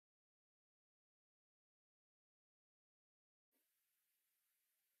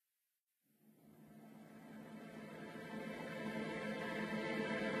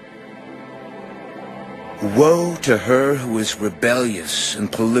Woe to her who is rebellious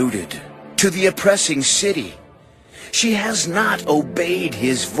and polluted, to the oppressing city. She has not obeyed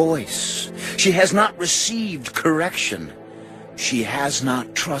his voice. She has not received correction. She has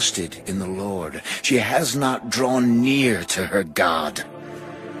not trusted in the Lord. She has not drawn near to her God.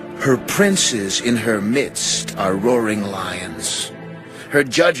 Her princes in her midst are roaring lions. Her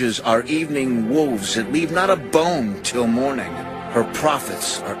judges are evening wolves that leave not a bone till morning. Her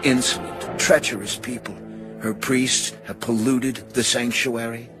prophets are insolent, treacherous people. Her priests have polluted the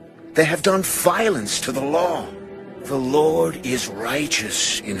sanctuary. They have done violence to the law. The Lord is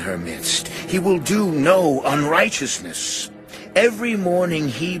righteous in her midst. He will do no unrighteousness. Every morning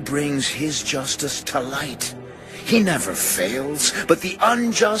he brings his justice to light. He never fails, but the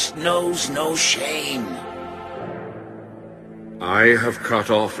unjust knows no shame. I have cut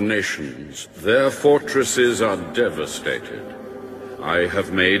off nations. Their fortresses are devastated. I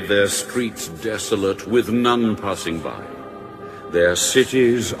have made their streets desolate, with none passing by. Their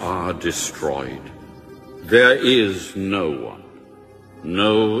cities are destroyed. There is no one,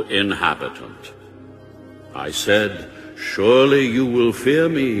 no inhabitant. I said, surely you will fear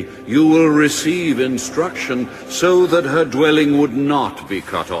me, you will receive instruction, so that her dwelling would not be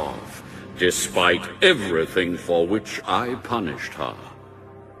cut off, despite everything for which I punished her.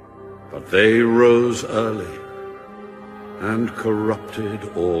 But they rose early and corrupted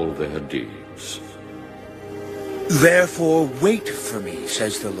all their deeds. Therefore wait for me,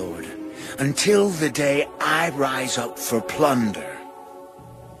 says the Lord, until the day I rise up for plunder.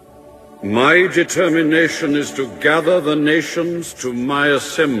 My determination is to gather the nations to my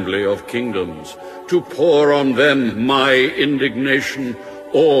assembly of kingdoms, to pour on them my indignation,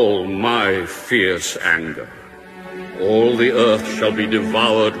 all my fierce anger. All the earth shall be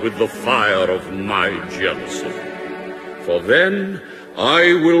devoured with the fire of my jealousy. For then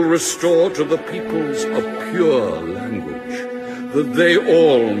I will restore to the peoples a pure language, that they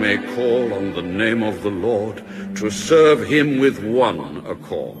all may call on the name of the Lord, to serve him with one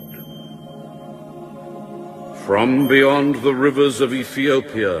accord. From beyond the rivers of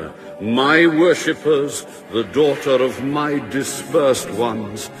Ethiopia, my worshippers, the daughter of my dispersed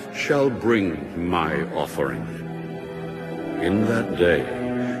ones, shall bring my offering. In that day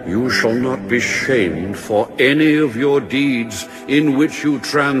you shall not be shamed for any of your deeds in which you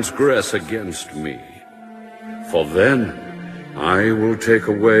transgress against me. For then I will take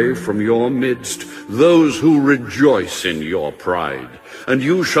away from your midst those who rejoice in your pride, and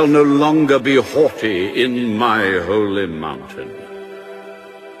you shall no longer be haughty in my holy mountain.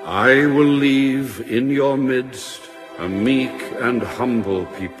 I will leave in your midst a meek and humble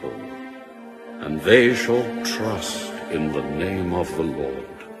people, and they shall trust in the name of the Lord.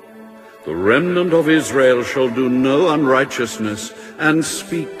 The remnant of Israel shall do no unrighteousness and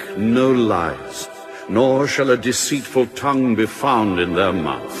speak no lies, nor shall a deceitful tongue be found in their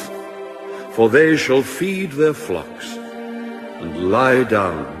mouth. For they shall feed their flocks and lie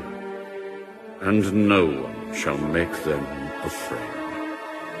down, and no one shall make them afraid.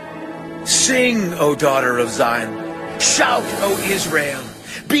 Sing, O daughter of Zion. Shout, O Israel.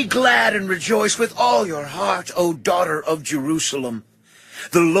 Be glad and rejoice with all your heart, O daughter of Jerusalem.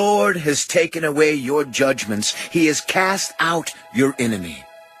 The Lord has taken away your judgments. He has cast out your enemy.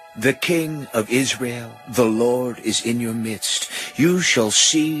 The King of Israel, the Lord, is in your midst. You shall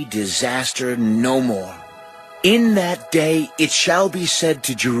see disaster no more. In that day it shall be said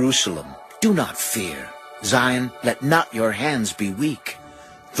to Jerusalem, do not fear. Zion, let not your hands be weak.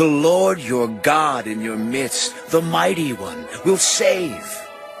 The Lord your God in your midst, the Mighty One, will save.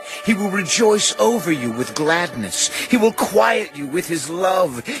 He will rejoice over you with gladness. He will quiet you with his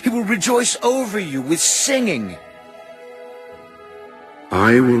love. He will rejoice over you with singing.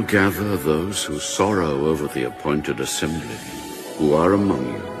 I will gather those who sorrow over the appointed assembly, who are among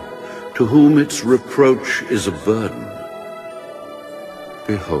you, to whom its reproach is a burden.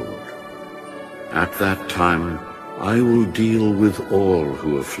 Behold, at that time I will deal with all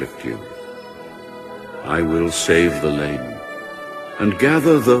who afflict you. I will save the lame, and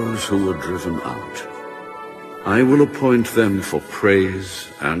gather those who were driven out. I will appoint them for praise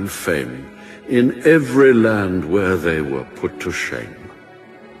and fame in every land where they were put to shame.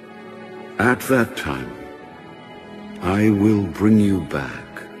 At that time, I will bring you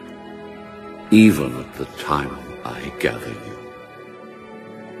back, even at the time I gather you.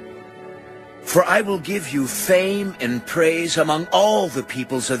 For I will give you fame and praise among all the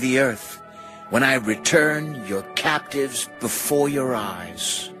peoples of the earth, when I return your captives before your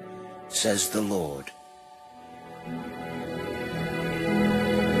eyes, says the Lord.